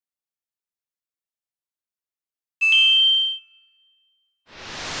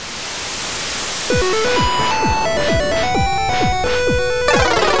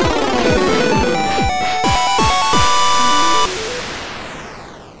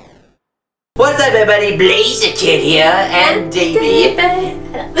everybody, Blazer Kid here, and DB.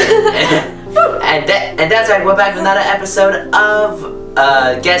 and that's right, we're back with another episode of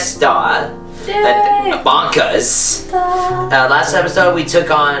Guest Star, Bonkers. Last episode we took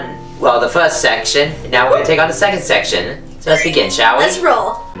on, well, the first section, and now we're going to take on the second section. So let's begin, shall we? Let's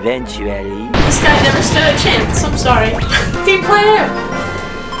roll. Eventually. This guy never stood a chance, I'm sorry. Team player!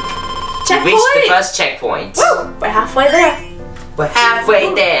 Checkpoint! We reached the first checkpoint. Woo! We're halfway there. We're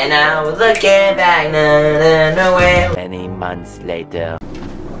halfway there now, we're looking back, nowhere. Many months later.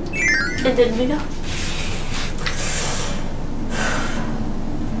 And did we go?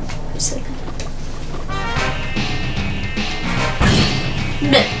 Wait a second.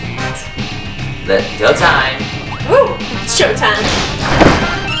 Midnight. Go time. Woo! It's showtime.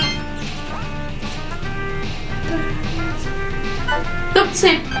 Nope,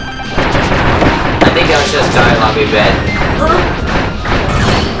 same. I think I was just going along with bed.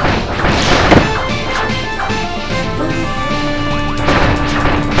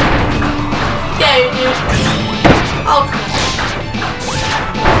 Yeah, you do. Oh.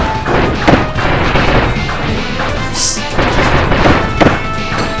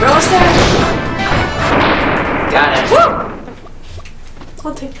 Rose there. Got it. Woo!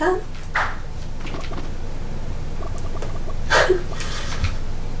 I'll take that.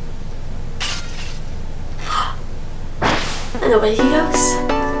 And away he goes.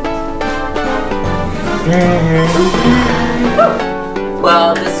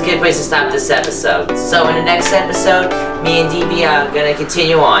 Well, this is a good place to stop this episode. So in the next episode, me and DB are gonna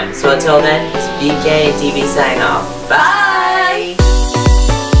continue on. So until then, it's BK and DB signing off. Bye!